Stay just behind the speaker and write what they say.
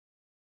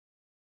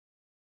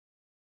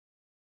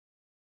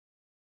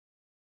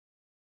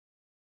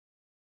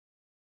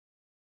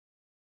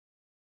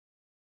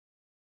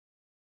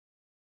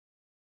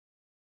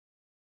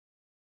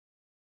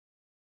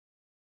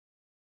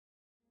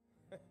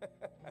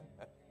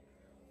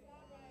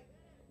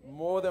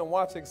More than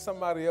watching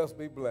somebody else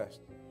be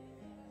blessed.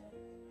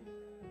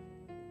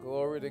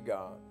 Glory to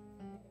God.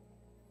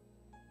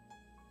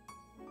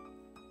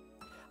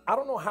 I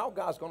don't know how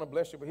God's going to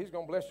bless you, but he's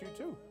going to bless you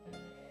too.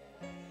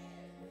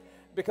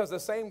 Because the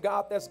same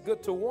God that's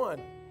good to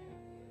one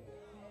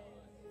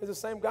is the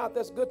same God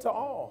that's good to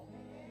all.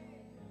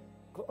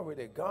 Glory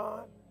to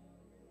God.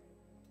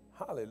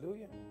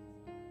 Hallelujah.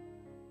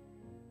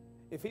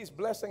 If he's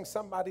blessing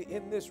somebody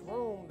in this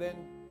room, then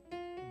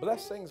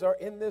blessings are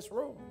in this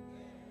room.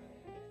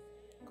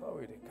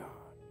 Glory to God.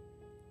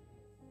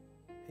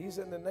 He's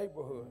in the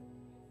neighborhood.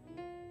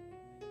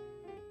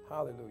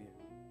 Hallelujah.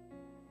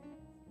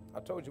 I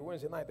told you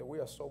Wednesday night that we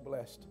are so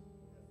blessed.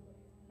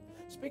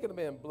 Speaking of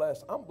being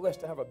blessed, I'm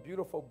blessed to have a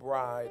beautiful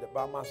bride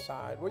by my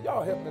side. Will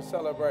y'all help me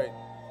celebrate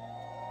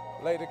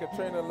Lady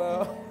Katrina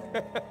Love?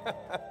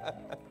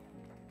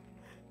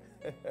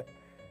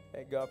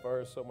 Thank God for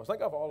her so much.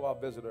 Thank God for all of our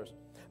visitors.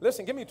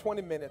 Listen, give me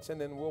 20 minutes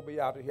and then we'll be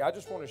out of here. I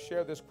just want to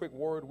share this quick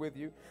word with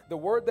you. The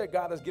word that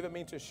God has given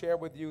me to share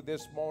with you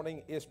this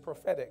morning is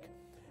prophetic.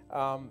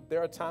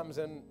 There are times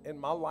in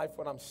my life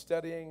when I'm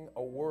studying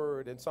a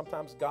word, and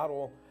sometimes God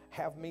will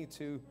have me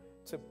to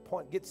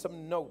get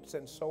some notes.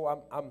 And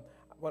so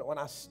when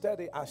I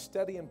study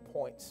in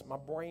points. My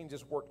brain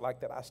just worked like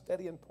that. I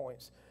study in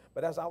points.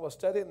 But as I was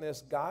studying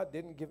this, God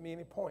didn't give me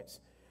any points.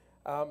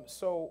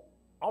 So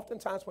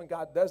oftentimes when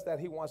God does that,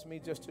 he wants me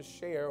just to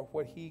share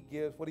what he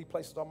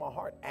places on my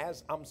heart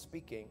as I'm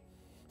speaking.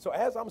 So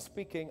as I'm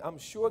speaking, I'm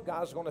sure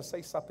God's going to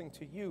say something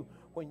to you.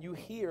 When you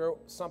hear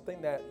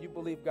something that you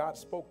believe God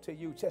spoke to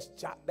you, just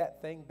jot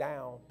that thing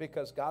down,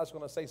 because God's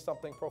going to say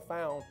something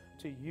profound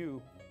to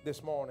you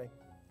this morning.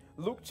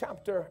 Luke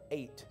chapter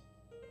 8,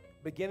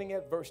 beginning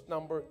at verse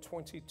number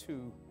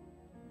 22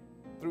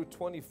 through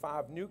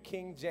 25. New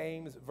King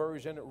James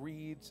Version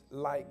reads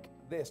like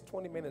this.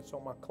 20 minutes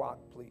on my clock,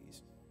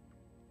 please.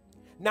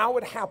 Now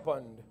it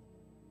happened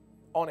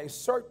on a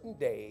certain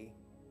day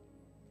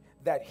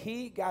that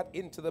he got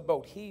into the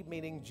boat, he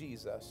meaning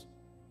Jesus,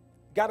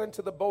 got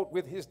into the boat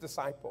with his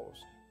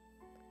disciples.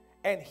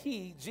 And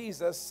he,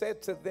 Jesus,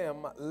 said to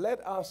them,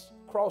 let us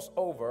cross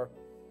over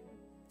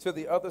to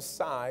the other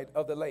side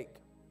of the lake.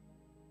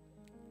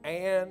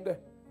 And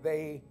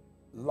they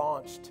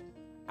launched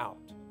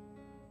out.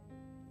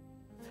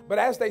 But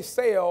as they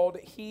sailed,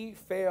 he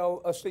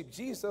fell asleep.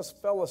 Jesus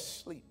fell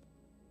asleep.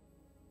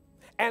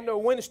 And a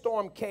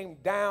windstorm came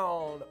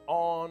down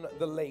on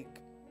the lake.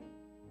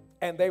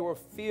 And they were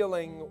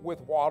filling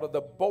with water.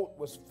 The boat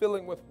was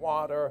filling with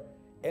water,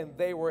 and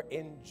they were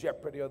in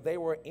jeopardy, or they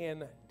were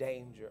in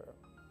danger.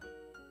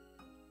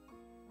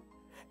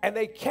 And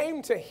they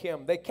came to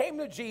him. They came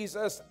to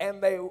Jesus,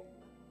 and they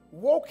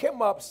woke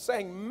him up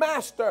saying,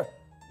 Master,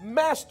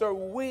 Master,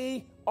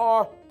 we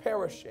are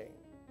perishing.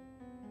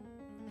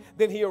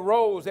 Then he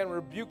arose and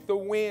rebuked the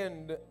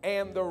wind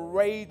and the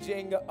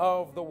raging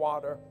of the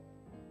water,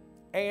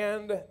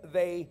 and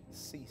they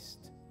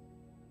ceased.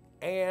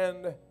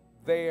 And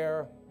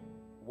there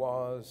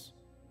was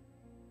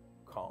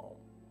calm.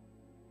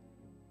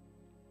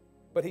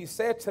 But he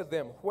said to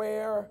them,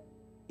 where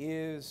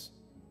is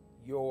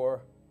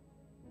your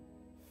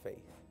faith?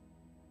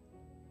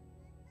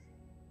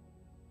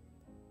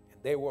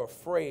 And they were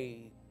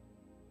afraid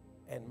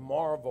and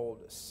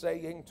marveled,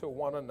 saying to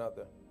one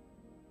another,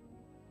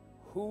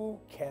 who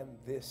can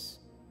this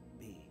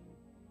be?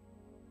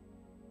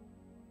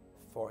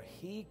 For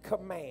he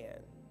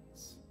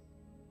commands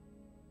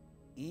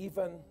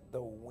even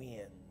the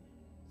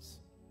winds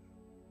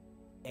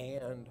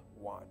and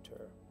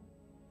water,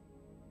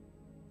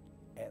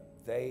 and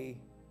they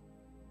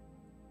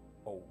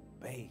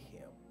obey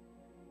him.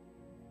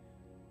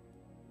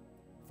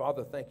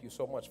 Father, thank you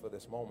so much for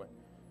this moment.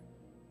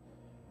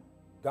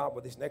 God,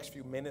 with these next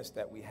few minutes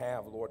that we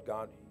have, Lord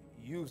God,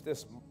 use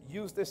this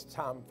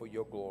time for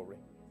your glory.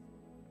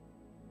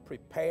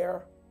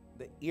 Prepare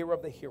the ear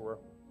of the hearer.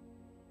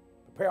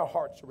 Prepare our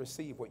hearts to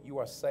receive what you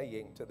are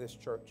saying to this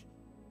church.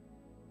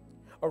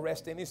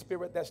 Arrest any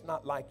spirit that's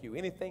not like you,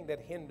 anything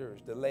that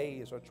hinders,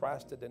 delays, or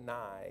tries to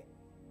deny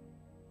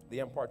the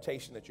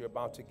impartation that you're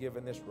about to give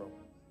in this room.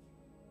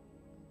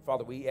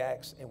 Father, we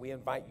ask and we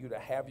invite you to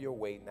have your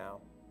way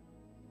now.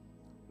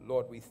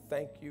 Lord, we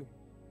thank you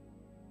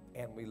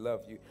and we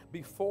love you.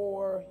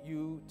 Before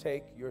you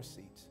take your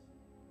seats,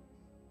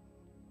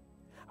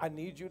 I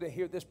need you to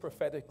hear this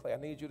prophetically. I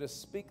need you to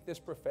speak this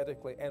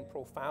prophetically and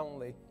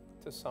profoundly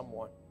to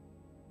someone.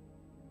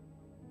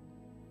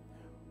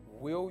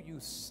 Will you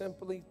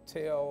simply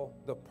tell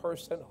the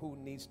person who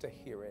needs to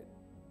hear it,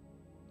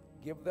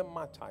 give them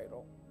my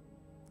title,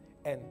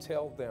 and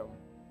tell them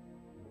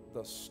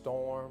the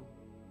storm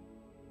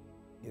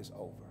is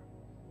over?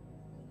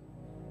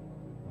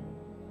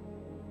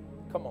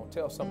 Come on,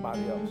 tell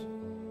somebody else.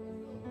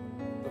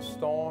 The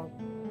storm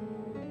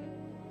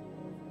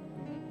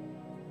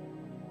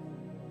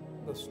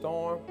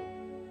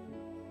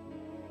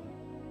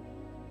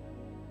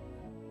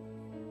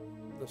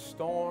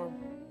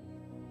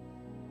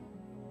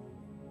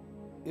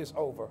is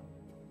over.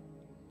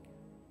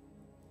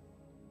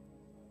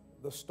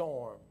 the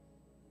storm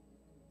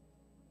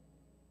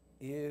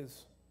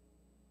is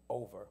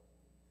over.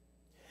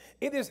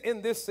 It is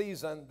in this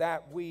season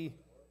that we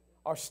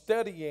are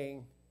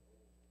studying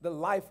the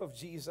life of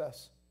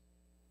Jesus,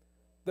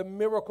 the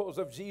miracles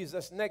of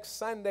Jesus. Next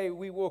Sunday,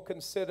 we will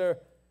consider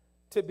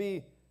to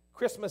be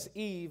Christmas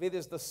Eve. It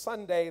is the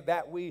Sunday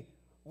that we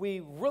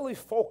really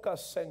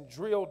focus and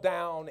drill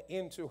down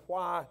into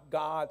why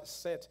God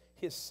sent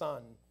his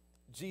son,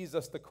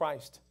 Jesus the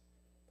Christ.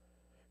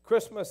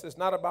 Christmas is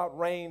not about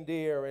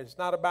reindeer. It's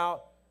not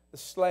about the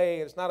sleigh.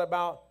 It's not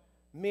about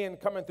men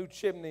coming through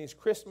chimneys.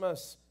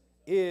 Christmas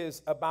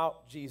is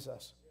about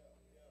Jesus.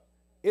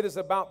 It is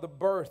about the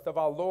birth of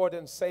our Lord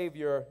and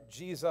Savior,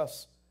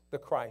 Jesus the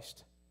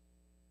Christ.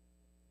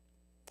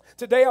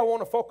 Today I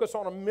want to focus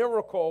on a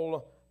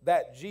miracle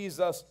that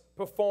Jesus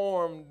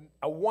performed,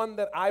 one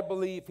that I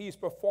believe he's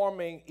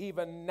performing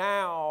even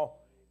now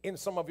in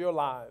some of your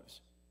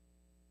lives.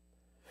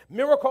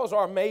 Miracles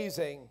are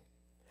amazing.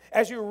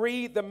 As you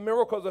read the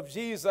miracles of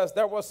Jesus,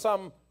 there were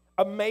some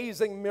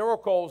amazing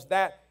miracles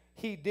that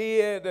he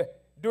did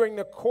during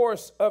the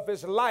course of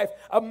his life.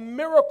 A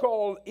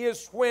miracle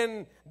is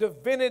when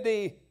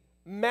divinity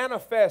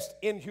manifests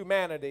in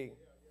humanity.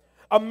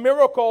 A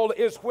miracle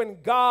is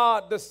when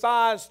God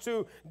decides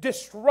to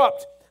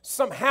disrupt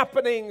some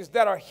happenings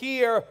that are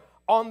here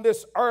on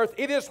this earth.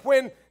 It is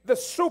when the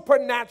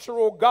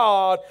supernatural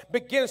God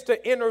begins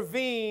to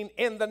intervene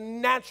in the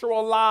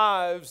natural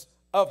lives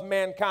of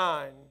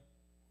mankind.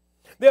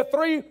 There are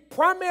three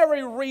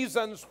primary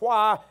reasons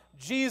why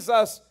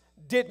Jesus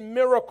did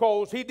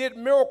miracles. He did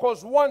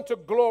miracles, one, to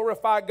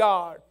glorify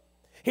God.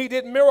 He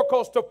did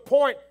miracles to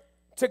point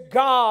to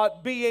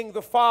God being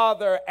the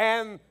Father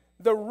and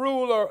the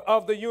ruler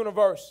of the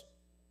universe.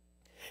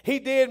 He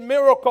did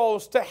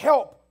miracles to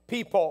help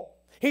people.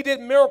 He did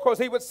miracles.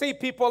 He would see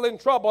people in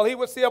trouble. He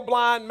would see a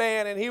blind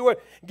man and he would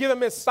give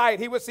him his sight.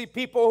 He would see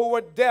people who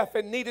were deaf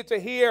and needed to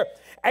hear,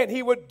 and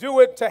he would do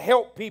it to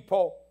help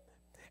people.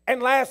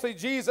 And lastly,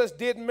 Jesus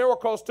did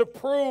miracles to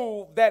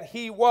prove that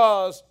he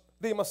was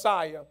the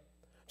Messiah,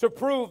 to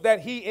prove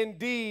that he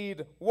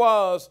indeed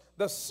was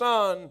the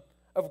Son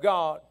of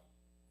God.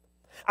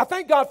 I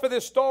thank God for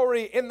this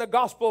story in the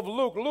Gospel of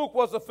Luke. Luke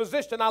was a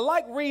physician. I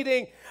like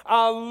reading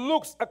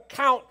Luke's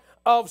account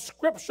of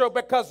Scripture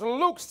because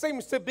Luke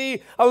seems to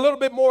be a little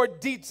bit more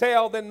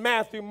detailed than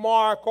Matthew,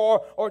 Mark,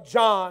 or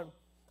John.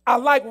 I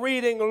like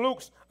reading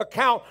Luke's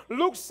account.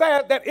 Luke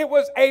said that it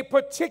was a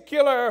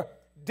particular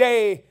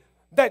day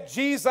that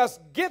Jesus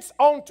gets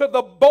onto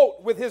the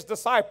boat with his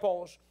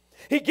disciples.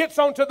 He gets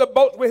onto the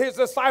boat with his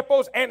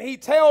disciples and he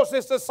tells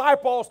his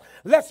disciples,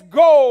 let's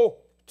go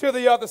to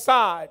the other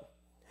side.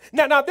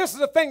 Now this is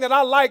the thing that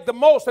I like the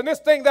most, and this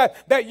thing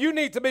that you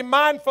need to be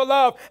mindful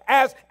of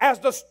as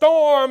the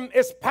storm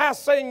is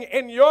passing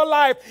in your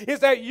life is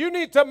that you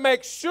need to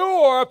make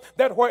sure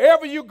that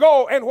wherever you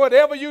go and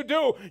whatever you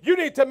do, you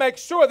need to make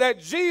sure that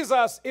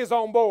Jesus is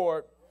on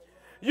board.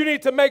 You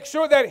need to make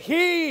sure that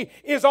he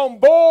is on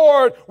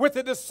board with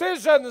the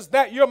decisions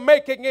that you're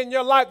making in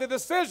your life, the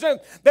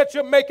decisions that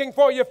you're making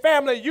for your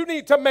family. You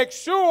need to make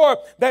sure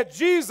that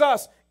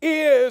Jesus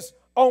is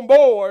on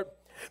board.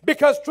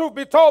 Because truth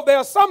be told, there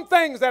are some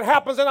things that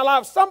happens in our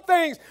lives, some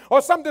things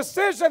or some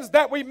decisions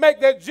that we make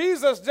that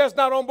Jesus just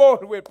not on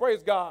board with.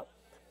 Praise God.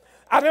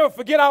 I never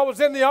forget I was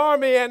in the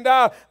Army and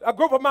a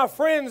group of my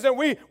friends and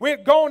we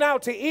had gone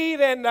out to eat,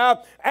 and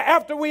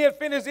after we had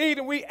finished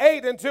eating, we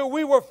ate until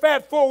we were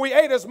fat full. We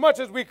ate as much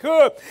as we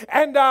could,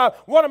 and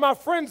one of my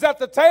friends at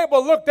the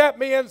table looked at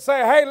me and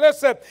said, hey,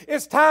 listen,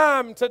 it's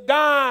time to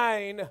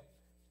dine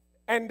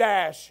and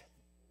dash.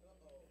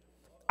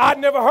 I'd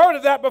never heard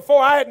of that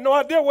before. I had no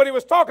idea what he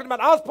was talking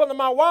about. I was pulling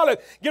my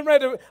wallet, getting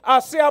ready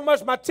to see how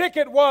much my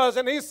ticket was,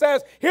 and he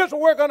says, here's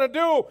what we're going to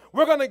do.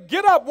 We're going to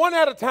get up one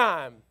at a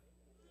time.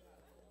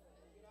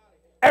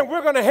 And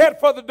we're going to head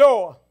for the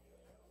door.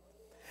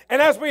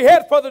 And as we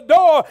head for the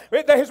door,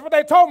 here's what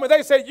they told me.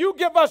 They said, you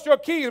give us your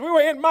keys. We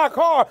were in my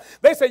car.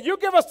 They said, you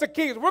give us the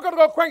keys. We're going to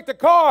go crank the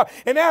car.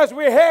 And as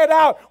we head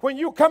out, when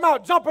you come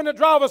out, jump in the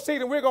driver's seat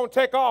and we're going to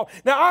take off.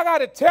 Now, I got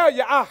to tell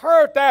you, I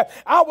heard that.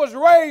 I was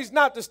raised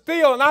not to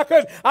steal, and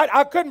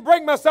I couldn't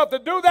bring myself to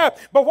do that.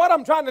 But what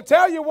I'm trying to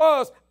tell you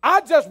was,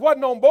 I just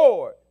wasn't on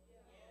board.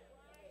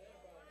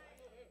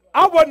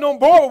 I wasn't on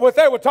board with what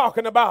they were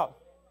talking about.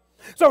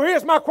 So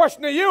here's my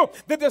question to you.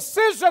 The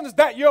decisions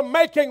that you're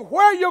making,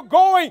 where you're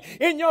going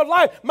in your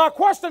life, my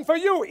question for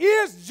you,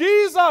 is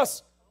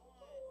Jesus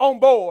on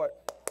board?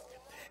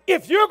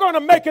 If you're going to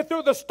make it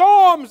through the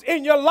storms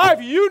in your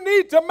life, you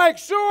need to make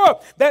sure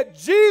that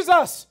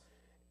Jesus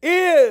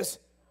is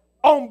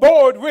on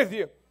board with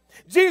you.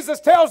 Jesus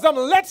tells them,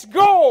 let's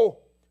go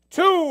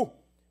to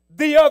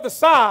the other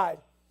side.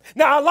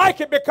 Now, I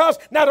like it because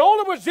not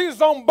only was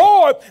Jesus on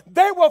board,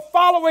 they were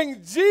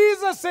following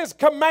Jesus'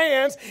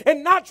 commands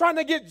and not trying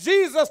to get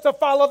Jesus to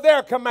follow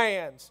their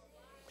commands.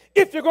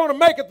 If you're going to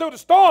make it through the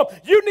storm,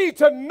 you need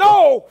to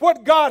know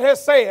what God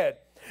has said.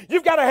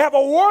 You've got to have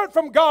a word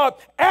from God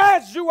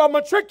as you are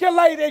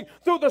matriculating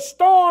through the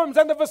storms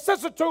and the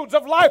vicissitudes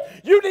of life.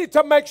 You need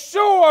to make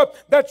sure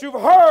that you've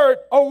heard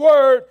a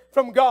word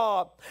from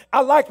God.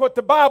 I like what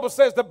the Bible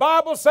says. The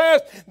Bible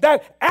says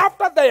that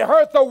after they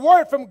heard the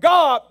word from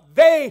God,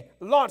 they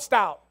launched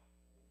out.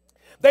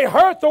 They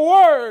heard the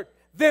word,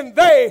 then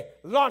they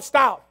launched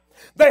out.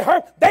 They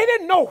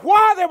didn't know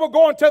why they were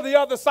going to the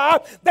other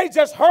side. They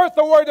just heard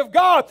the word of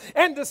God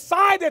and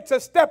decided to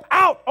step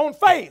out on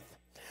faith.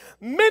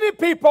 Many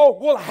people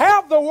will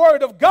have the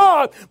word of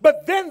God,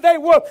 but then they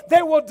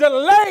will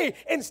delay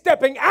in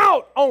stepping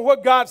out on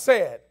what God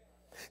said.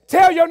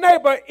 Tell your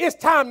neighbor, it's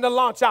time to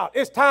launch out.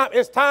 It's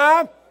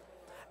time.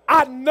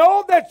 I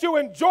know that you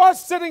enjoy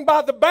sitting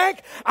by the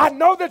bank. I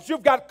know that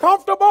you've got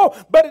comfortable,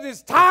 but it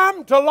is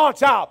time to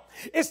launch out.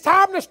 It's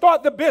time to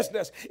start the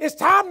business. It's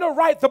time to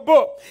write the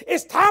book.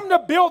 It's time to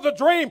build the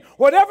dream.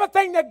 Whatever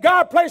thing that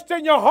God placed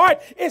in your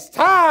heart, it's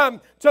time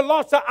to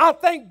launch out. I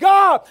thank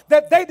God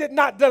that they did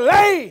not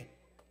delay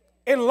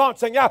in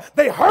launching out.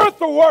 They heard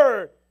the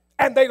word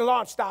and they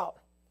launched out.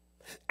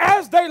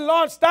 As they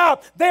launched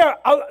out, they're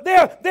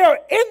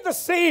in the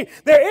sea.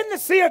 They're in the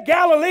Sea of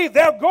Galilee.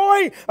 They're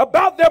going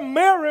about their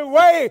merry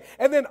way.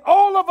 And then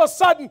all of a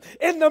sudden,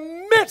 in the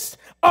midst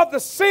of the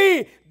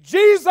sea,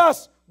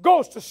 Jesus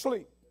goes to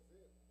sleep.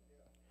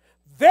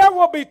 There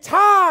will be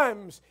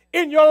times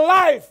in your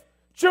life,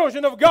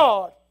 children of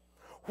God,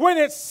 when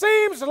it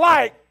seems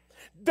like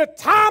the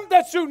time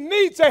that you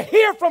need to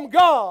hear from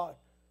God,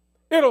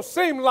 it'll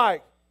seem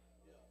like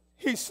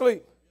He's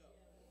asleep.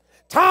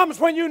 Times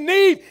when you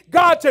need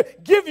God to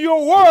give you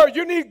a word,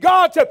 you need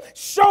God to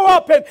show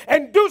up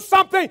and do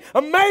something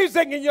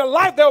amazing in your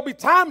life. There will be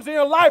times in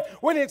your life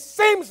when it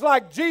seems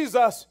like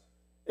Jesus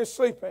is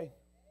sleeping.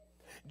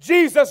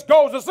 Jesus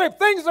goes to sleep.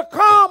 Things are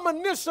calm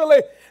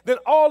initially, then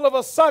all of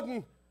a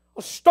sudden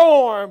a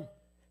storm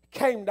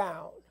came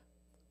down.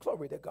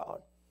 Glory to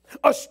God.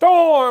 A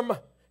storm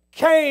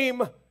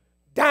came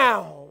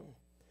down.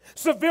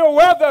 Severe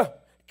weather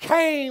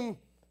came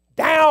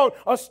down.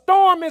 A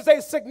storm is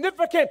a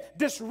significant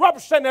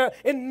disruption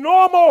in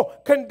normal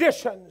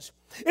conditions.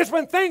 It's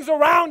when things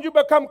around you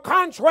become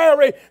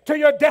contrary to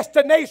your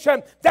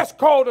destination. That's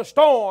called a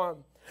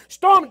storm.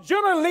 Storms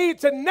generally lead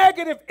to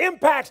negative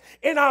impacts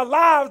in our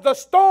lives. The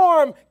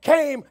storm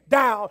came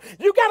down.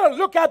 You got to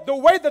look at the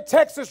way the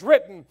text is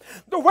written.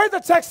 The way the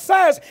text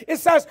says, it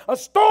says a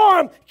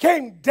storm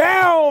came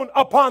down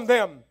upon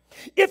them.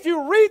 If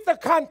you read the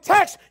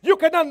context, you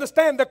can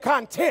understand the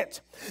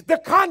content. The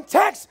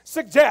context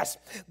suggests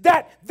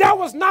that there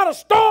was not a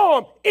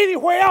storm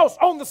anywhere else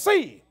on the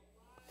sea,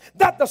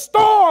 that the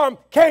storm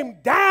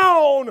came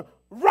down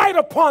right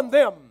upon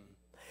them.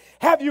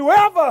 Have you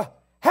ever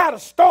had a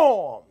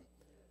storm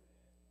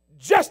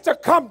just to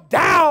come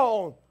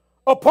down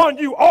upon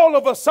you all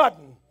of a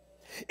sudden?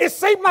 It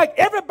seemed like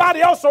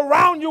everybody else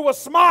around you was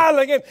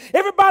smiling and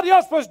everybody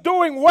else was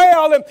doing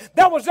well, and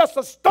there was just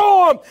a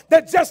storm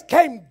that just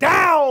came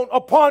down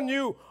upon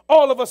you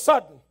all of a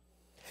sudden.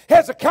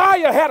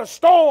 Hezekiah had a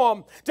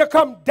storm to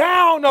come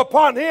down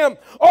upon him.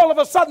 All of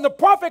a sudden, the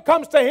prophet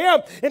comes to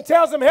him and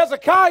tells him,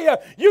 Hezekiah,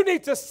 you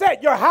need to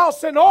set your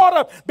house in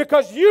order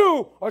because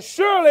you are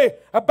surely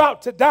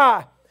about to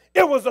die.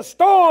 It was a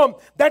storm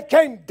that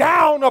came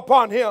down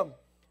upon him.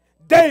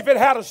 David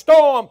had a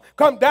storm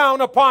come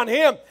down upon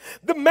him.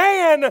 The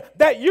man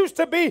that used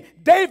to be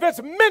David's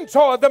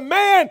mentor, the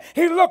man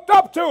he looked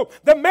up to,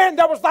 the man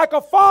that was like a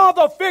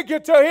father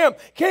figure to him,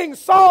 King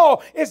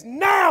Saul, is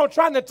now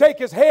trying to take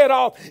his head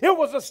off. It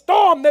was a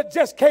storm that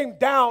just came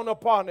down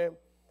upon him.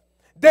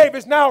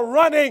 David's now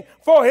running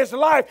for his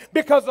life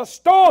because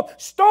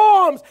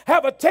storms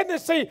have a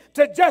tendency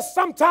to just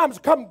sometimes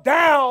come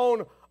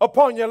down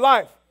upon your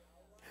life.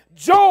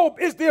 Job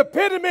is the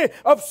epitome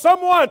of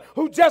someone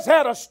who just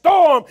had a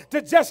storm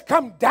to just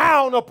come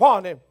down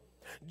upon him.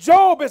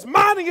 Job is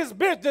minding his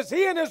business.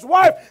 He and his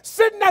wife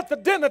sitting at the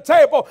dinner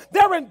table.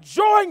 They're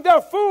enjoying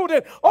their food,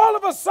 and all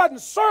of a sudden,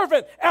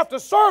 servant after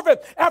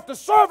servant after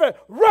servant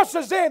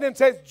rushes in and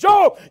says,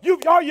 Job,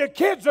 all your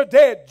kids are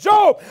dead.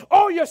 Job,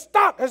 all your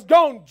stock is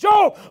gone.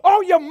 Job,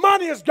 all your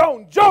money is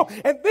gone. Job,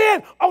 and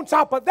then on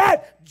top of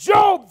that,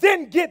 Job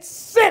then gets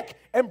sick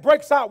and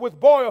breaks out with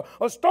boil.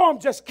 A storm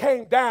just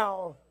came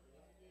down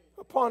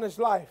upon his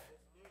life.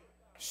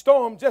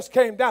 Storm just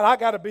came down. I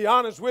got to be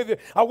honest with you.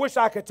 I wish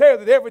I could tell you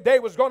that every day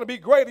was going to be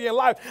great in your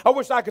life. I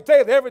wish I could tell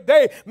you that every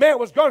day, man,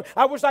 was going.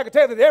 I wish I could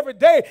tell you that every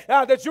day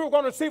that you were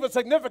going to receive a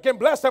significant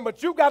blessing.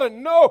 But you got to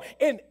know,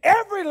 in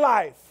every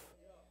life,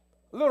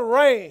 a little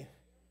rain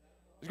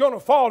is going to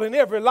fall in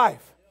every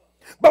life.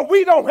 But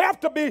we don't have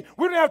to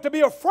be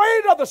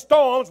afraid of the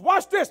storms.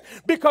 Watch this,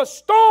 because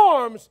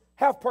storms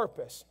have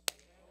purpose.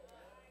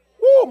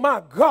 Oh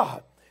my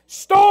God,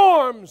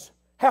 storms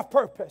have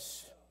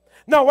purpose.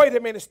 Now, wait a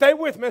minute. Stay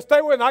with me.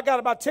 Stay with me. I got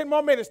about 10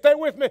 more minutes. Stay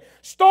with me.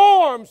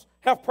 Storms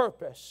have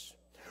purpose.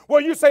 Well,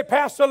 you say,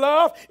 Pastor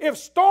Love, if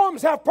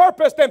storms have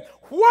purpose, then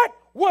what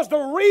was the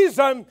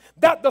reason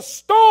that the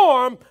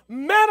storm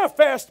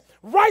manifests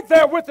right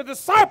there with the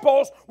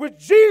disciples with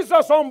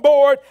Jesus on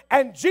board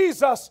and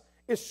Jesus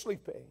is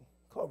sleeping?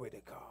 Glory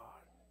to God.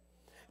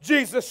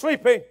 Jesus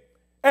sleeping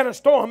and a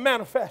storm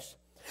manifests.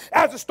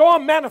 As the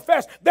storm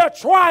manifests, they're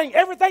trying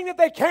everything that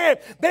they can.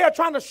 They are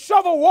trying to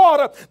shovel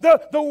water.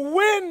 The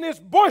wind is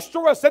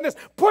boisterous and it's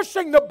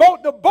pushing the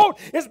boat. The boat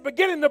is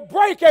beginning to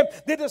break, and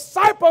the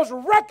disciples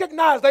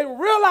they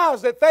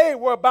realized that they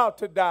were about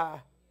to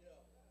die.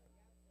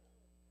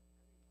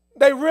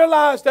 They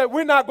realized that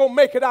we're not going to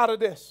make it out of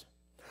this.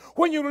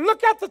 When you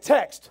look at the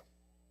text,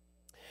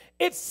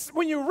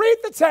 when you read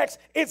the text,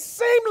 it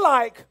seemed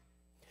like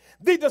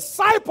the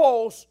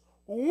disciples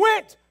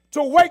went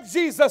to wake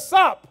Jesus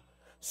up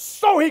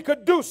so he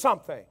could do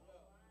something.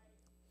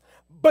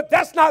 But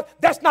that's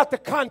not the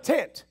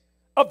content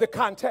of the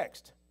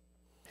context.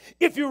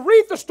 If you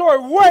read the story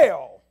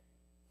well,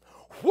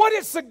 what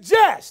it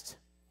suggests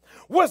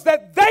was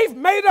that they've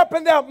made up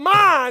in their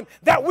mind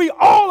that we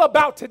all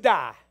about to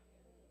die.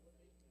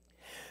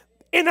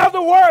 In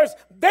other words,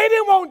 they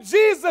didn't want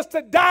Jesus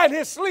to die in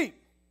his sleep.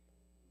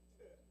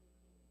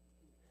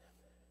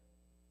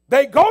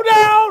 They go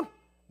down.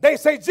 They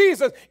say,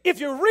 Jesus, if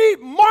you read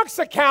Mark's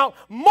account,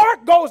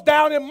 Mark goes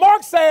down and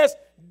Mark says,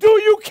 do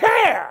you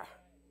care?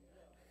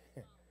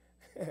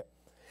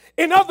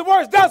 In other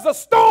words, there's a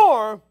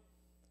storm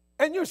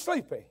and you're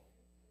sleeping.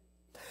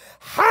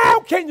 How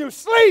can you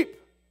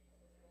sleep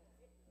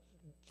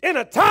in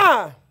a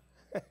time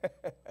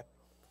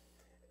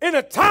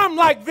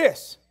like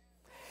this?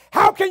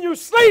 How can you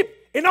sleep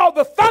in all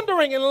the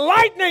thundering and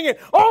lightning and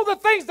all the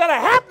things that are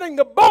happening?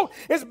 The boat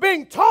is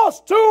being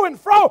tossed to and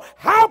fro.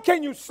 How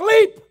can you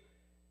sleep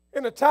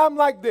in a time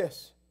like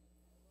this?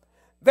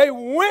 They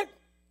went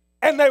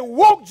and they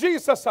woke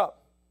Jesus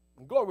up.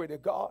 Glory to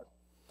God.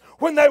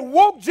 When they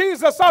woke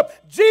Jesus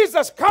up,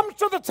 Jesus comes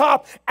to the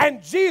top,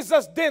 and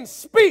Jesus then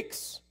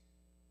speaks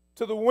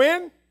to the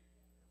wind,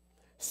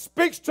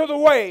 speaks to the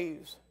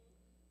waves,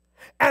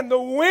 and the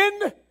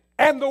wind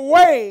and the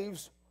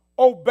waves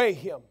obey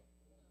him.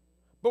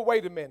 But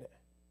wait a minute.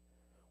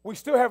 We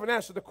still haven't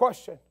answered the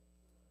question.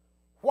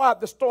 Why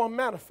did the storm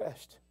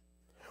manifest?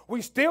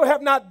 We still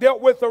have not dealt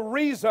with the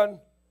reason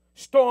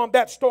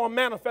that storm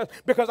manifests,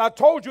 because I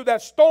told you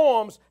that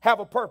storms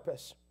have a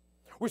purpose.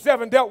 We still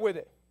haven't dealt with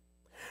it.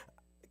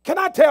 Can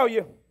I tell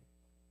you,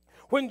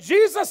 when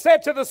Jesus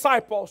said to the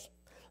disciples,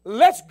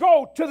 let's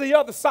go to the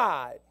other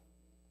side,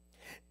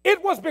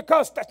 it was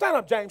because, stand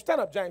up, James,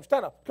 stand up, James,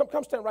 stand up.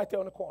 Come stand right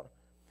there in the corner.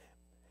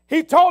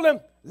 He told him,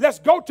 let's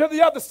go to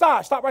the other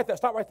side. Stop right there,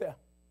 stop right there.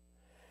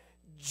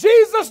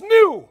 Jesus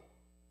knew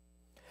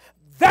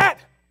that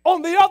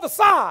on the other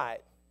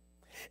side,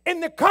 in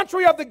the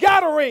country of the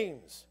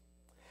Gadarenes,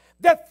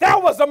 that there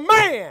was a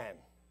man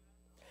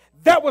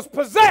that was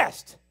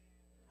possessed.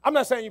 I'm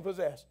not saying you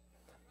possessed.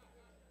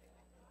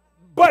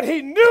 But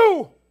he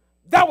knew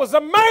there was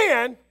a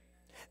man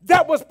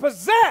that was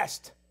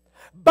possessed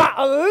by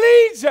a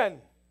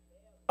legion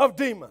of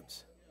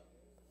demons.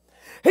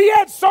 He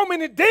had so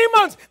many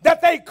demons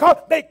that they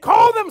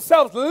call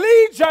themselves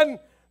legion,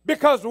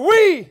 because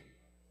we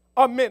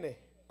are many.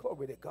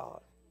 Glory to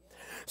God.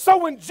 So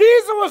when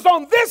Jesus was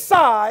on this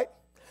side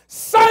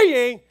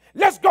saying,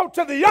 let's go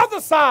to the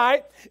other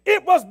side,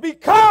 it was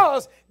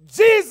because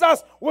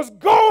Jesus was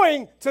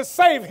going to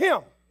save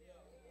him.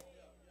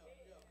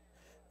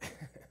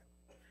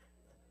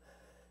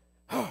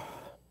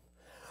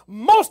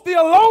 Most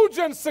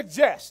theologians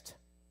suggest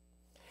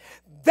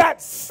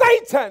that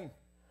Satan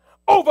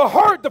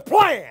overheard the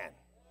plan,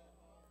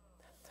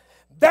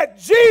 that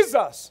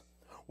Jesus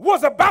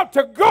was about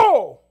to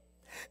go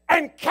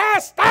and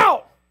cast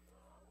out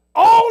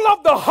all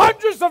of the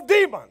hundreds of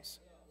demons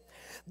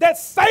that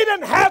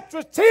Satan had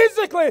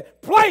strategically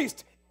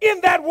placed in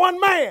that one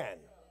man.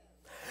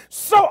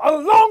 So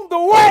along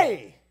the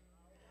way,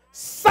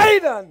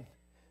 Satan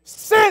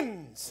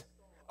sends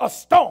a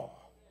storm.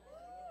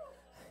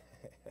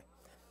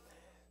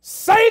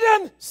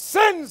 Satan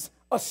sends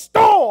a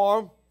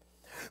storm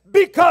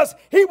because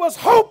he was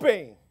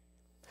hoping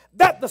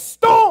that the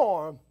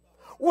storm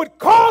would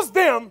cause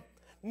them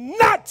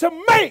not to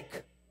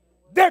make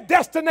their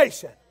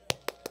destination.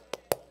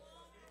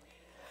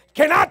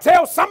 Can I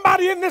tell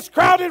somebody in this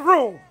crowded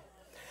room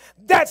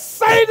that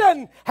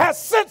Satan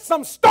has sent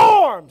some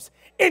storms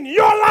in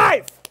your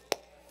life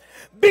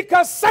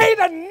because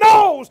Satan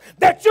knows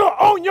that you're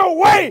on your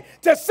way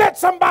to set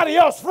somebody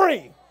else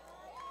free?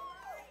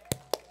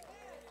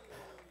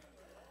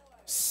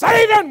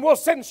 Satan will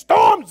send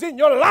storms in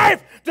your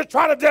life to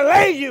try to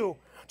delay you,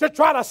 to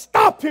try to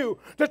stop you,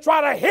 to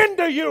try to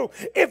hinder you.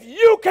 If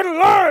you can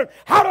learn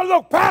how to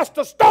look past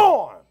the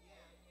storm,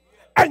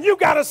 and you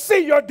got to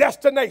see your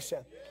destination.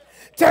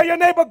 Tell your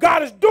neighbor,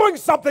 God is doing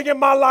something in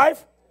my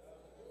life,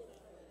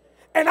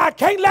 and I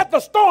can't let the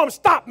storm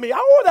stop me.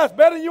 Oh, that's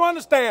better than you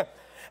understand.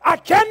 I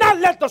cannot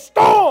let the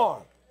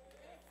storm.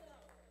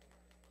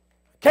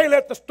 Can't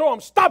let the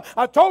storm stop.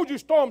 I told you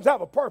storms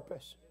have a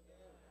purpose.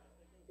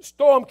 The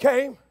storm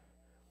came,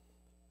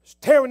 it's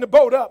tearing the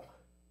boat up.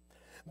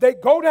 They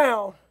go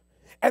down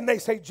and they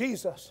say,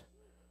 Jesus,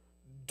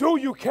 do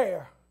you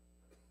care?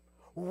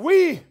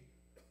 We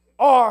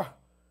are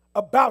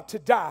about to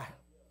die.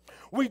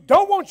 We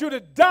don't want you to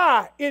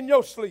die in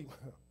your sleep.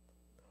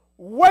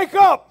 Wake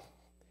up,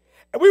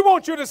 and we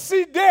want you to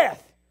see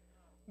death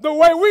the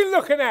way we're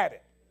looking at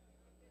it.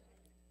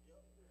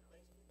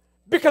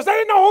 Because they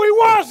didn't know who he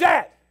was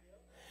yet.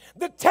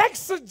 The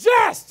text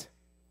suggests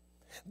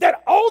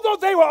that although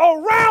they were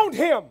around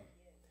him,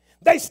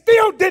 they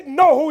still didn't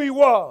know who he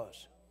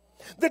was.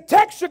 The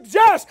text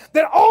suggests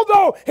that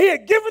although he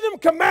had given them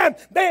command,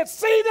 they had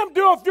seen him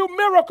do a few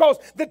miracles.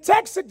 The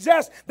text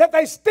suggests that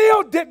they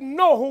still didn't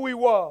know who he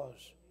was.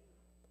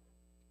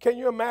 Can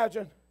you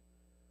imagine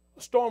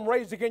a storm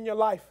raging in your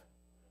life?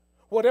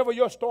 Whatever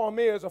your storm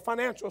is, a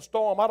financial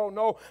storm, I don't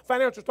know,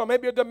 financial storm,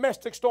 maybe a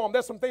domestic storm.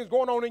 There's some things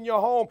going on in your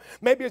home.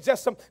 Maybe it's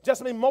just some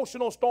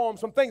emotional storm,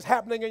 some things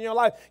happening in your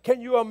life.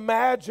 Can you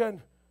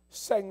imagine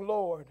saying,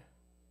 Lord,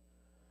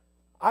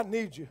 I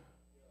need you.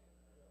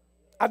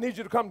 I need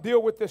you to come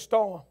deal with this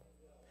storm.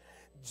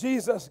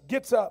 Jesus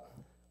gets up.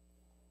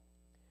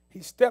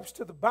 He steps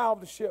to the bow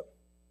of the ship.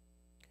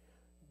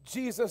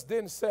 Jesus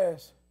then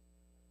says,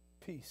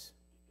 peace.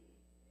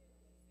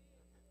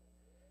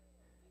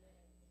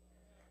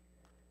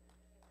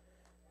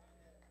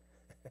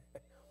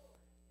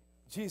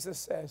 Jesus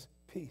says,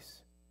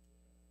 peace.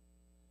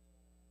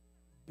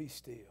 Be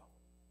still.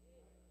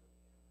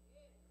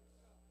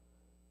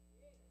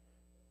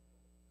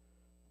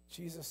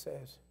 Jesus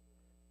says,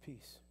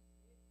 peace.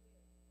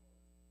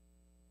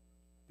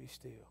 Be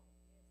still.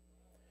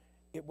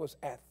 It was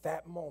at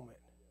that moment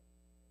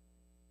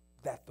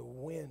that the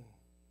wind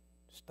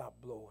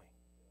stopped blowing,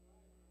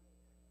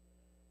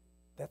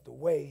 that the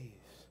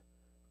waves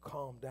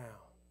calmed down.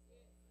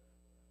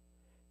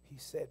 He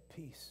said,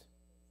 peace.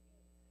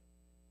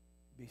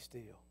 Be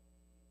still.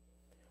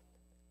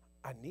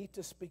 I need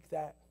to speak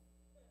that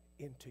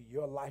into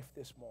your life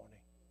this morning.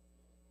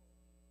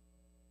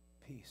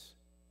 Peace.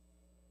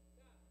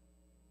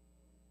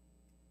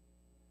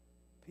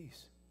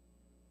 Peace.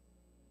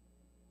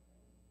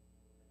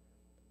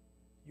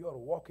 You ought to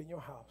walk in your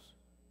house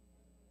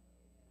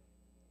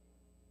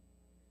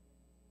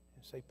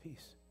and say,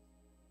 peace.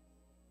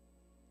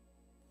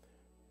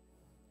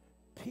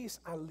 Peace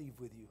I leave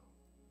with you.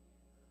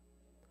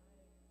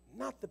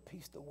 Not the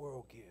peace the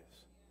world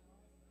gives,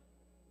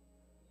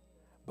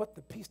 but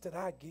the peace that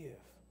I give.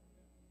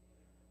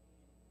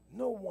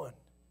 No one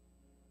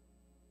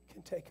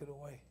can take it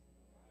away.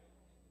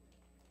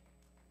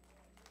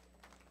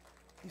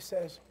 He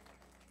says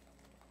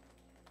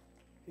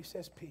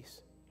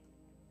peace.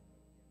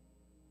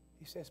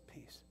 He says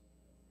peace.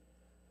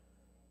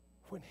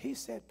 When he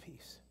said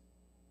peace,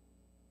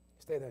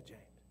 stay there, James.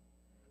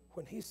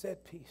 When he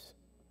said peace,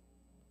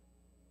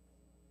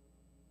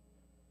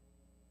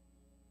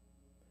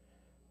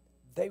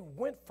 they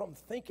went from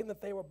thinking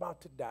that they were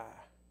about to die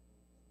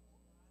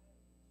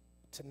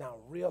to now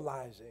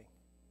realizing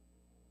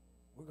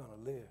we're going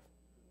to live.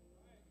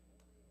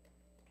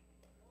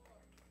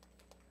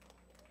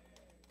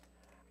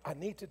 I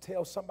need to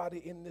tell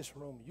somebody in this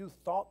room, you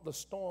thought the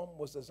storm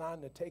was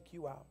designed to take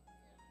you out.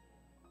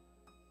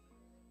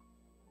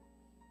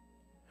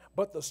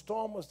 But the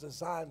storm was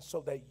designed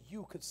so that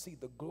you could see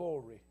the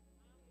glory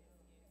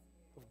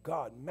of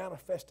God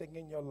manifesting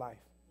in your life.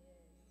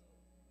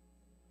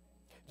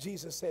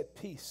 Jesus said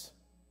peace.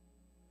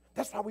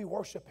 That's why we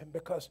worship him,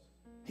 because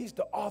he's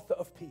the author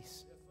of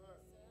peace.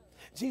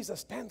 Jesus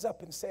stands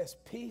up and says,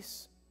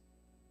 peace,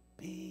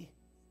 be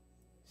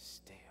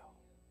still.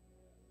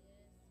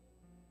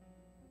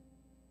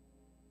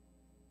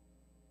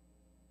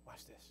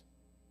 Watch this.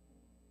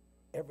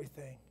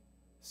 Everything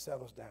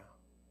settles down.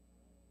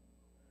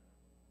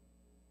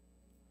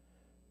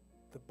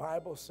 The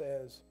Bible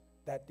says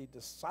that the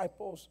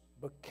disciples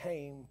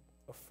became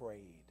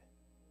afraid.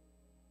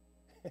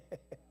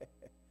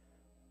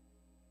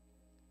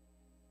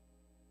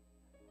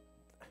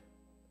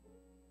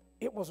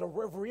 It was a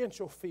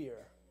reverential fear.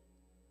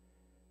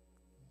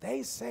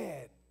 They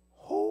said,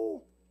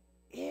 who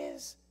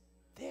is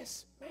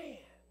this man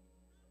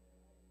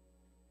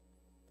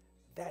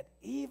that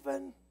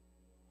even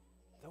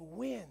the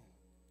wind,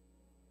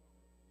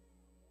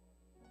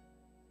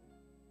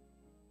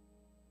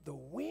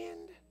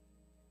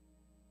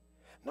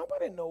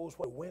 nobody knows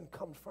where the wind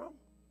comes from.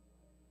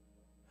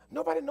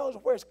 Nobody knows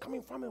where it's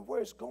coming from and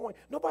where it's going.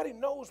 Nobody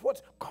knows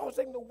what's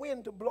causing the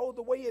wind to blow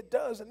the way it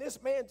does. And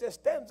this man just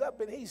stands up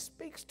and he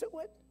speaks to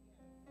it.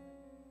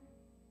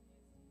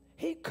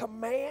 He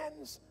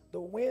commands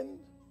the wind.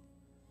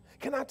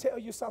 Can I tell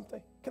you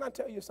something? Can I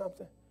tell you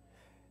something?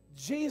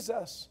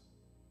 Jesus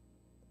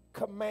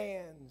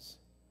commands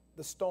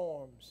the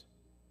storms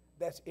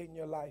that's in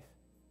your life.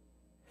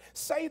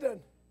 Satan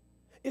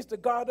is the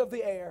god of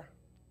the air.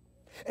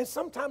 And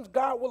sometimes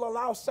God will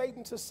allow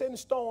Satan to send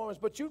storms,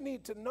 but you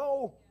need to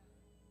know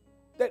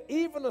that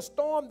even a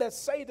storm that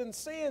Satan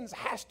sends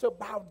has to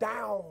bow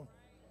down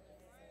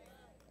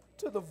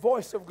to the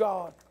voice of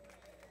God.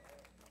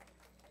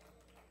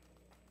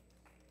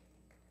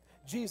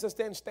 Jesus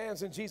then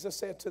stands and Jesus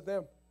said to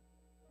them,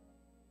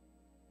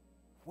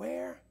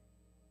 where's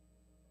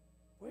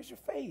your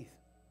faith?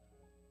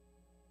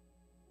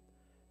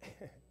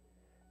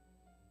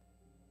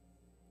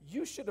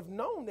 you should have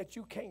known that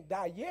you can't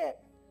die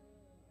yet,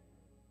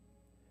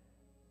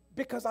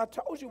 because I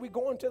told you we're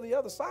going to the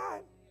other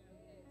side.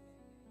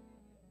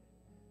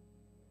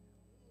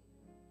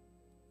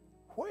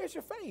 Where's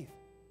your faith?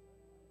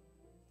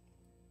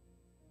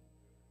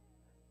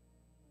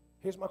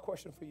 Here's my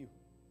question for you.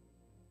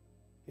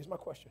 Here's my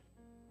question.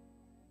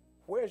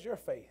 Where's your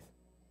faith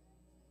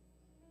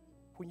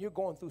when you're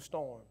going through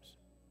storms?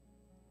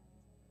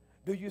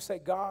 Do you say,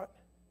 God,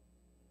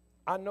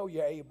 I know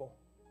you're able?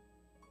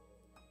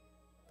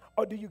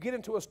 Or do you get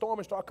into a storm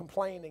and start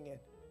complaining? And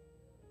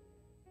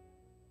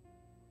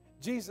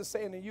Jesus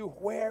saying to you,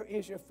 where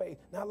is your faith?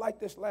 Now I like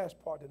this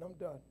last part, and I'm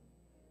done.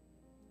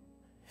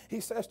 He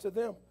says to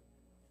them,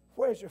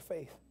 where's your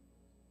faith?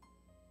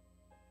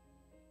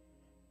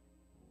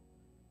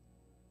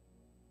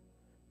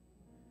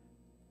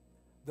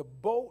 The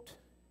boat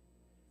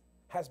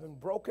has been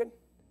broken.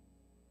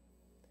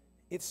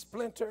 It's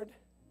splintered.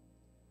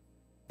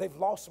 They've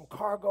lost some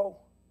cargo.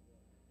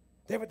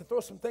 They had to throw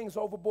some things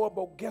overboard,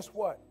 but guess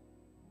what?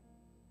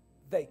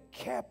 They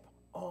kept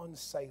on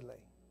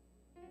sailing.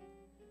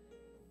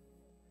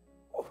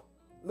 Ooh,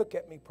 look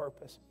at me,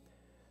 purpose.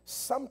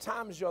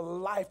 Sometimes your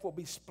life will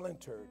be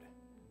splintered.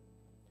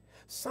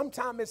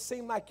 Sometimes it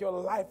seems like your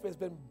life has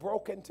been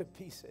broken to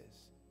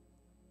pieces.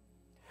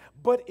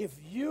 But if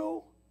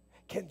you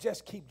can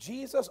just keep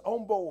Jesus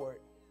on board,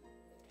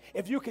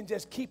 if you can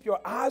just keep your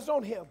eyes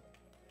on him,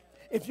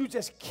 if you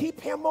just keep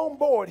him on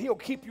board, he'll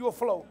keep you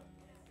afloat.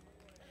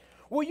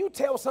 Will you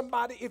tell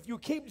somebody, if you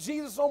keep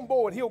Jesus on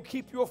board, he'll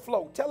keep you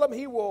afloat? Tell him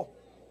he will.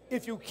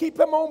 If you keep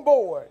him on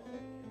board,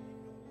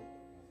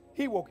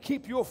 he will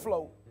keep you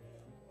afloat.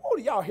 Oh,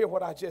 do y'all hear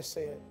what I just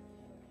said?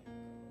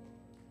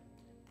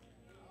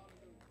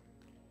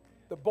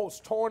 The boat's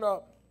torn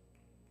up.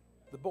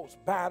 The boat's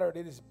battered.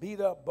 It is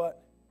beat up,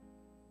 but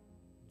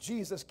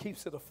Jesus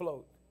keeps it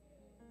afloat.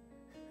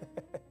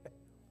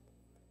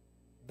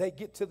 They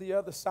get to the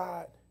other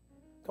side.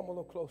 Come a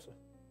little closer.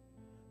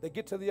 They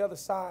get to the other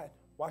side.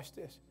 Watch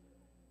this.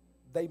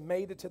 They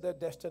made it to their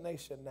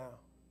destination now.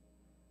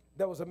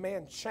 There was a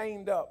man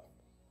chained up.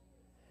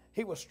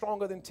 He was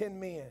stronger than 10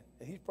 men.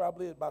 And he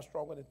probably is about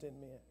stronger than 10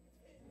 men.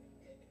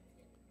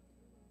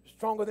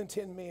 Stronger than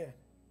 10 men.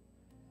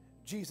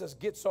 Jesus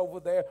gets over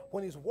there.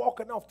 When he's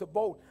walking off the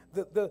boat,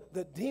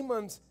 the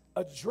demons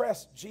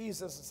addressed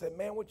Jesus and said,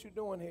 man, what you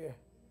doing here?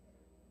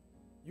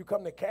 You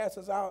come to cast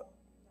us out?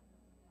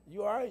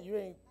 You all right? You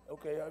ain't,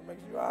 okay, I'll make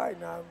you all right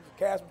now.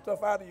 Cast some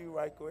stuff out of you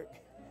right quick.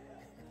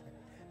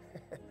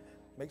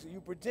 Makes it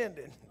you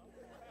pretending.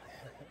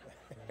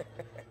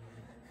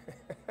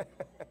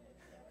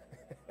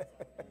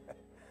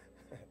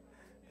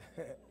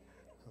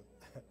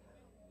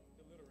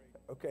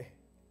 Okay.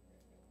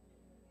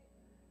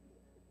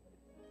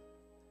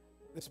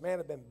 This man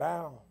had been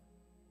bound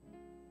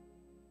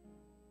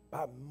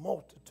by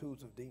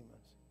multitudes of demons.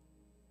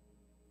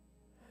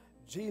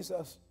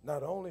 Jesus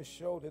not only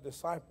showed the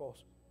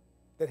disciples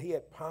that he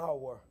had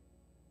power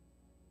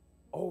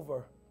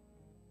over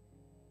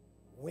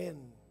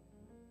wind,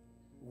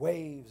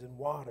 waves, and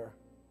water,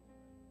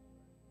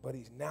 but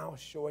he's now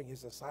showing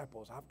his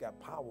disciples, I've got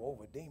power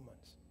over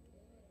demons.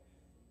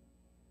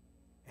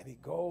 And he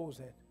goes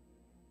and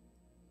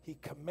he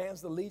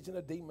commands the legion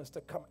of demons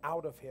to come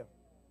out of him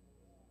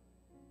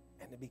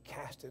and to be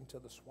cast into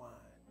the swine.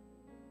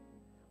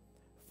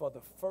 For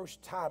the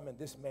first time in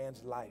this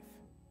man's life,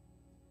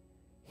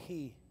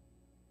 he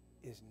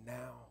is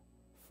now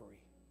free.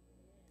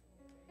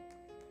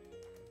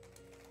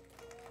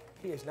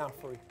 He is now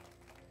free.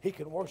 He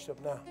can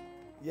worship now.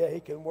 Yeah, he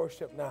can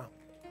worship now.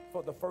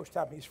 For the first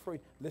time, he's free.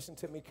 Listen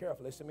to me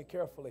carefully. Listen to me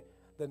carefully.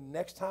 The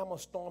next time a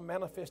storm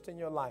manifests in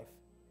your life,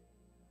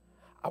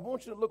 I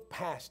want you to look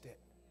past it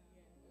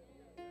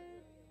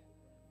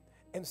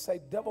and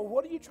say, devil,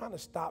 what are you trying to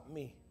stop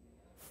me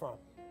from?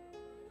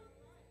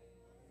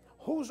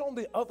 Who's on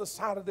the other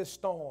side of this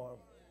storm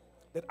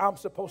that I'm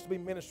supposed to be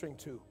ministering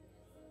to?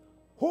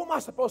 Who am I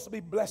supposed to be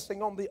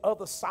blessing on the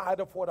other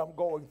side of what I'm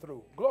going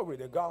through? Glory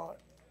to God.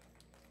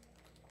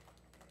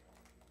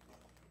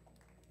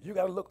 You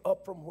got to look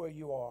up from where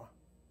you are.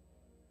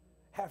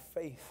 Have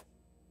faith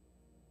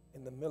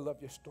in the middle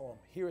of your storm.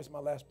 Here is my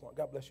last point.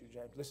 God bless you,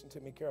 James. Listen to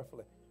me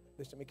carefully.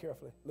 Listen to me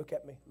carefully. Look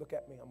at me. Look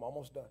at me. I'm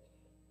almost done.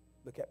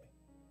 Look at me.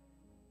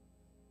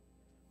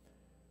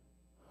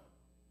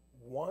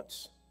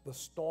 Once the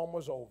storm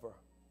was over,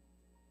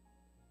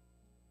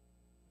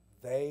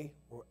 they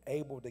were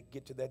able to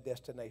get to their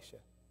destination.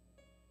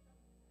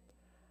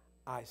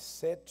 I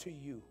said to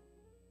you,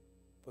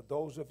 for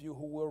those of you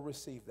who will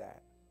receive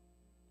that,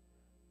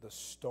 the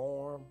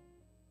storm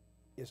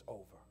is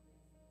over.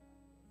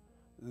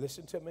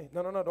 Listen to me.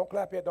 No, don't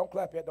clap yet. Don't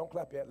clap yet. Don't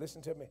clap yet.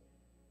 Listen to me.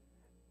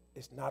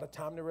 It's not a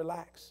time to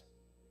relax.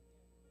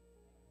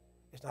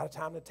 It's not a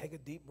time to take a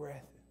deep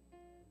breath,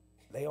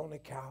 lay on the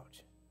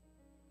couch.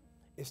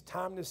 It's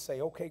time to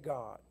say, okay,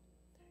 God,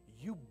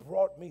 you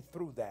brought me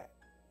through that.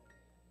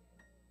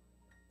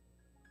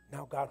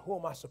 Now, God, who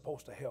am I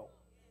supposed to help?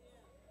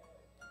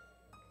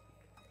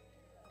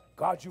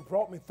 God, you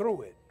brought me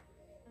through it.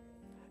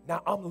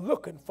 Now I'm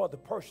looking for the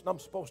person I'm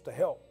supposed to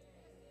help.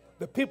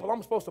 The people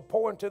I'm supposed to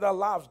pour into their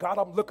lives, God,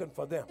 I'm looking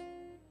for them.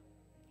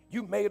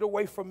 You made a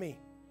way for me.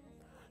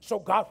 So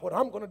God, what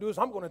I'm going to do is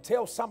I'm going to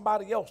tell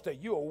somebody else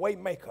that you're a way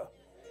maker.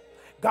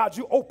 God,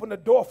 you open the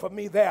door for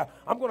me there.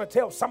 I'm going to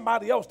tell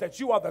somebody else that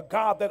you are the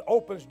God that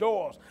opens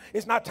doors.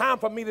 It's not time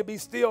for me to be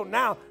still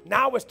now.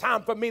 Now it's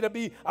time for me to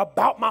be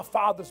about my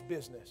Father's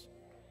business.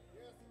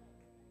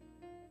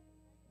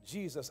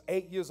 Jesus,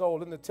 8 years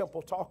old in the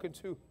temple, talking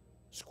to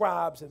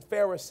scribes and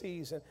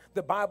Pharisees. And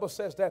the Bible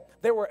says that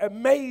they were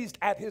amazed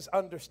at his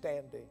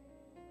understanding.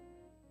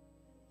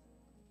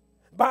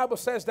 The Bible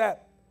says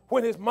that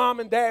when his mom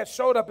and dad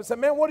showed up and said,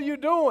 man, what are you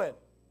doing?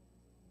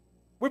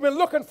 We've been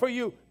looking for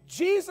you.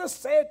 Jesus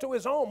said to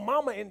his own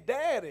mama and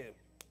daddy,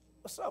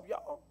 what's up,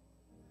 y'all?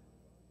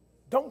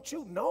 Don't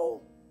you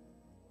know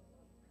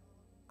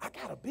I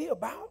got to be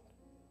about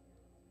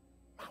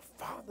my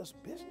Father's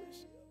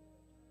business?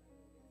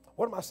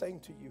 What am I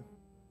saying to you?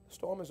 The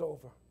storm is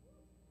over.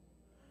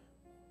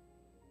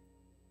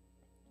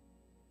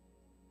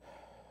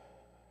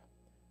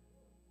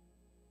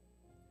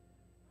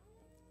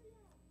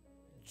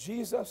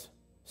 Jesus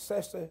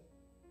says to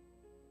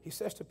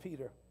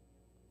Peter,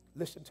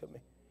 listen to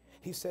me.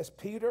 He says,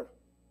 Peter,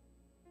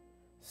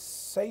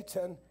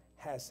 Satan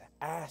has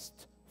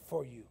asked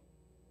for you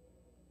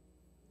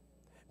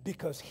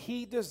because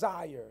he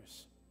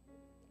desires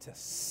to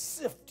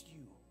sift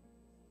you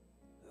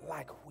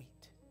like wheat.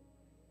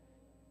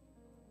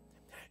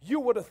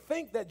 You would have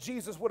think that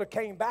Jesus would have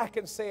came back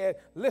and said,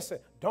 listen,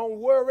 don't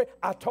worry,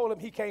 I told him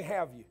he can't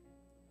have you.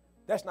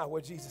 That's not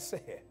what Jesus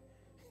said.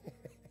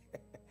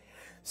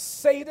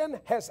 Satan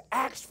has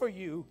asked for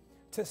you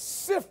to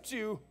sift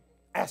you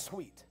as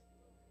wheat.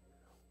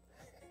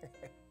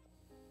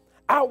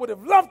 I would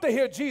have loved to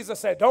hear Jesus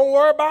say, don't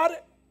worry about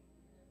it.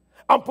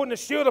 I'm putting a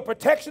shield of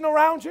protection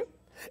around you,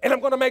 and I'm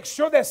going to make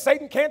sure that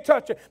Satan can't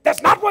touch you.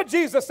 That's not what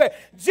Jesus said.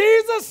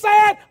 Jesus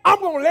said, I'm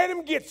going to let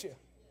him get you.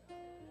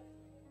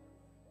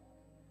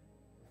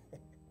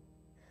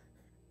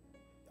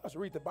 Let's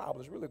read the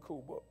Bible. It's a really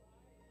cool book.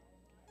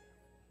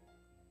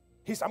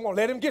 He said, I'm going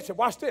to let him get you.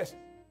 Watch this.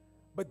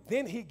 But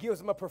then he gives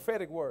him a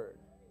prophetic word.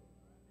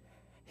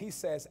 He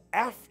says,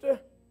 after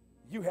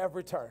you have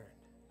returned.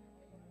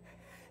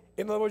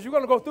 In other words, you're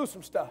going to go through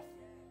some stuff.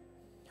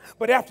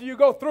 But after you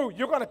go through,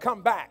 you're going to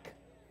come back.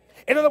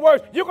 In other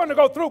words, you're going to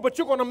go through, but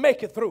you're going to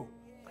make it through.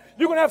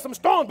 You're going to have some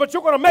storms, but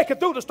you're going to make it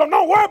through the storm.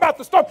 Don't worry about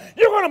the storm.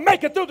 You're going to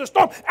make it through the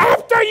storm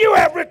after you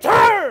have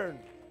returned.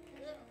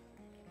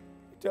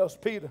 He tells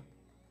Peter,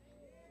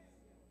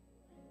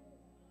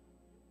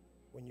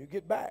 when you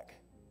get back,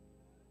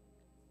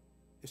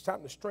 it's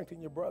time to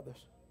strengthen your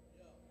brothers.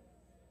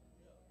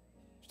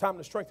 It's time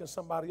to strengthen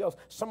somebody else.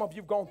 Some of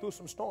you have gone through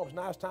some storms.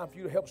 Now it's time for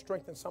you to help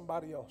strengthen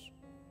somebody else.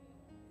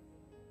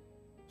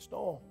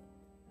 Storm.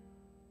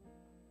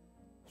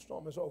 The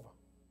storm is over.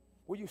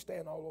 Will you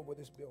stand all over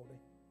this building?